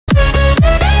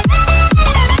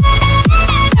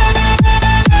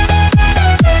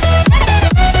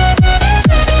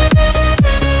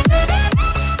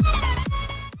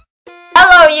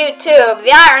the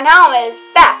Iron Helmet is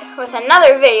back with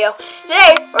another video.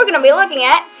 Today, we're going to be looking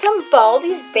at some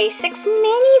Baldis Basics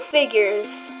minifigures.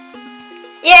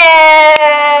 Yeah!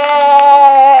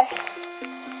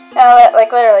 No,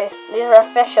 like literally, these are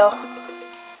official.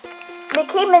 They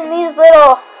came in these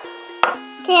little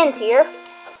cans here.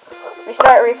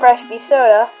 Restart, refresh, be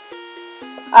soda.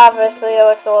 Obviously, it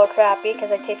looks a little crappy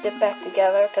because I taped it back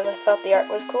together because I felt the art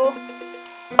was cool.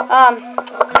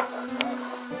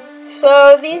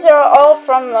 So these are all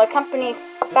from the company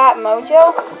Fat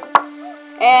Mojo,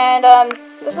 and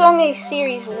this is only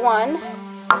Series 1.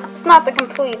 It's not the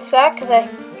complete set because I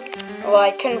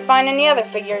couldn't find any other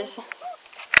figures.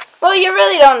 Well, you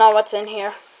really don't know what's in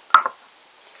here.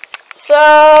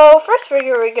 So, first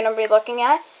figure we're going to be looking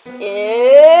at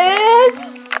is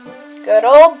good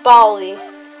old Baldis.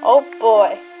 Oh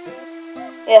boy.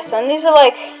 Yes, and these are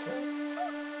like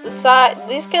the size.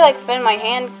 These could like fit in my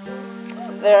hand.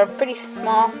 They're pretty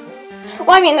small.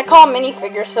 Well, I mean, they're called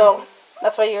minifigures, so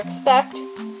that's what you expect.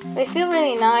 They feel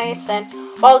really nice, and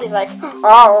Baldis like,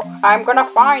 oh, I'm gonna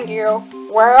find you.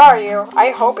 Where are you? I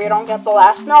hope you don't get the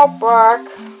last notebook.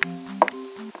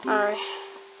 Alright.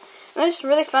 They're just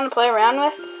really fun to play around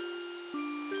with.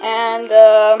 And,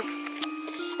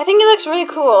 I think it looks really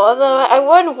cool, although I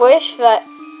would wish that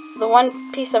the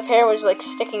one piece of hair was, like,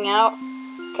 sticking out.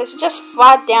 Because it just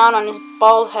flat down on his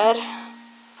bald head.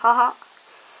 Haha.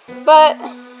 But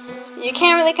you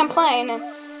can't really complain. And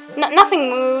nothing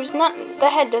moves. The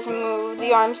head doesn't move.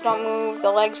 The arms don't move.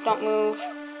 The legs don't move.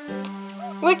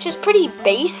 Which is pretty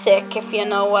basic, if you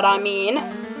know what I mean.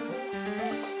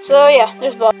 So yeah,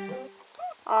 there's Baldis.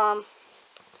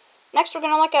 Next we're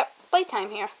gonna look at playtime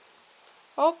here.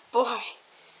 Oh boy.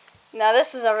 Now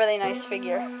this is a really nice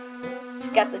figure.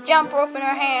 She's got the jump rope in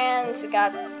her hands. She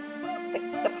got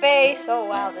the face. Oh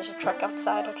wow, there's a truck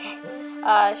outside. Okay.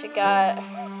 She got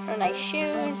her nice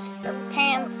shoes, her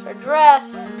pants, her dress,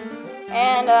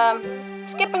 and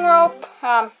skipping rope.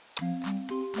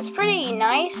 It's pretty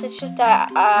nice. It's just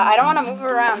I don't want to move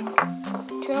her around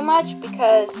too much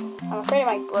because I'm afraid it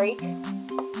might break.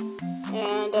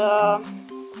 And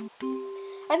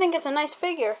I think it's a nice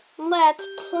figure. Let's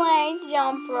play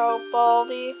jump rope,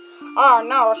 Baldi. Oh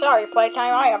no, sorry,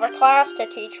 playtime. I have a class to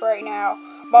teach right now,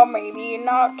 but maybe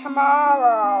not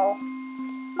tomorrow.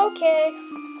 Okay.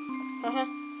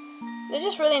 They're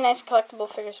just really nice collectible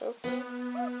figures. Oops.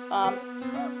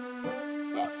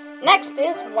 Yeah. Next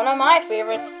is one of my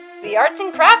favorites, the Arts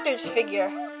and Crafters figure.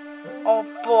 Oh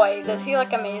boy, does he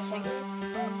look amazing.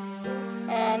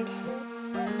 And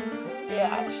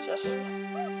yeah,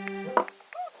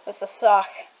 it's the sock.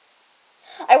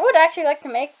 I would actually like to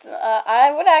make.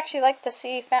 I would actually like to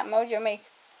see Fat Mojo make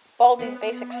Baldis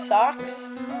basic socks.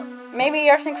 Maybe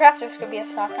Arts and Crafters could be a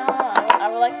sock. I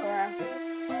would like to wear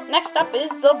them. Next up is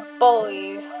the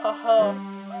bully. Ho.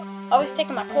 Always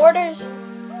taking my quarters.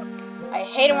 I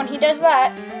hate it when he does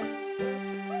that.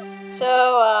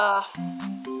 So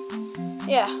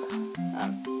yeah.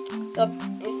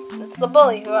 It's the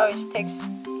bully who always takes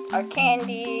our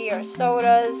candy or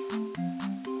sodas.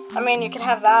 I mean, you can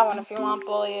have that one if you want,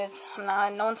 bully.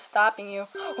 No one's stopping you.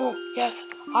 Oh, yes,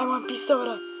 I want pea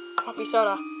soda. I want pea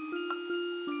soda.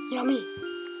 Yummy.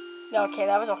 Okay,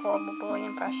 that was a horrible bully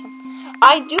impression.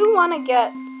 I do want to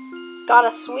get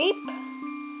Gotta Sweep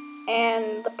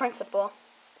and the principal.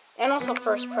 And also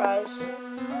first prize.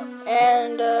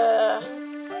 And,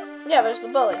 yeah, there's the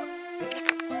bully.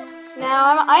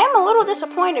 Now, I am a little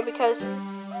disappointed because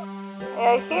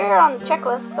here on the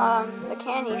checklist on the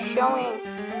can, he's showing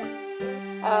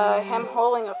him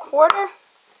holding a quarter,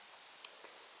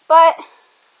 but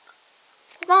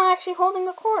he's not actually holding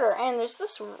a quarter. And there's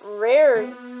this rare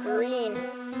green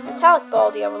metallic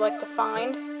Baldi I would like to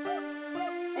find,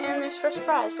 and there's first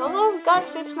prize. Although God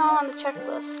Sweep's not on the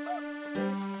checklist,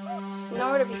 it's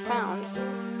nowhere to be found.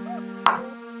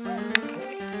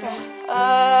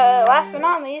 Last but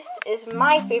not least is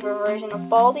my favorite version of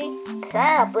Baldi,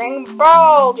 Camping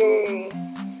Baldi.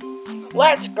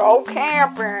 Let's go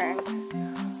camping.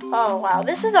 Oh wow,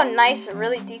 this is a nice,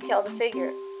 really detailed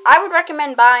figure. I would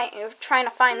recommend trying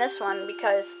to find this one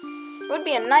because it would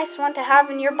be a nice one to have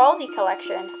in your Baldi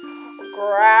collection.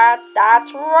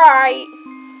 That's right.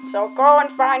 So go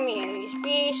and find me in these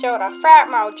Bee Soda Fat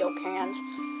Mojo cans.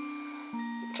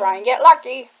 Try and get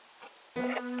lucky.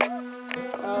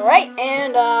 Alright,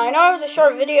 and I know it was a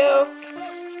short video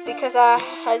because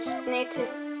I just need to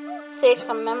save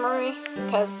some memory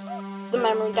because the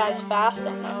memory dies fast.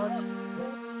 I know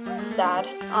it's sad.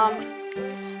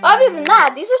 Other than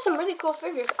that, these are some really cool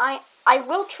figures. I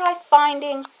will try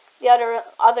finding the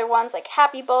other ones like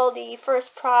Happy Baldi,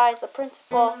 First Prize, the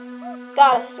Principal,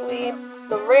 Gotta Sweep,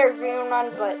 the rare green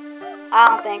one, but I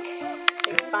don't think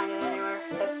you can find it anywhere,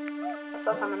 because I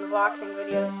saw some in the boxing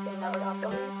videos, they never got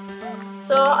them.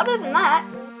 So, other than that,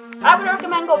 I would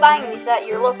recommend go buying these at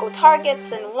your local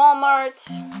Targets and Walmarts.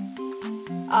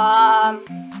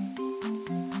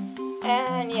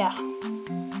 And yeah.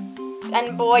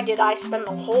 And boy, did I spend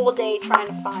the whole day trying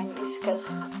to find these, because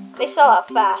they sell out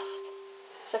fast.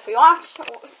 So if you want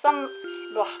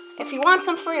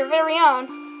some for your very own,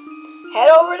 head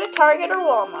over to Target or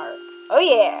Walmart. Oh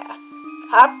yeah.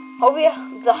 Hope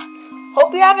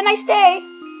you have a nice day.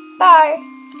 Bye.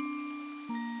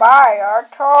 Buy our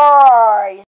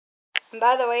toys. And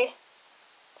by the way,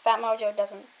 Fat Mojo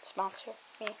doesn't sponsor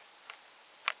me.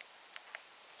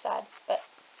 Sad, but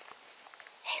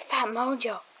hey, Fat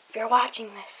Mojo, if you're watching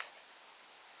this,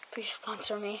 please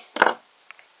sponsor me.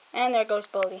 And there goes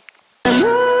Baldis.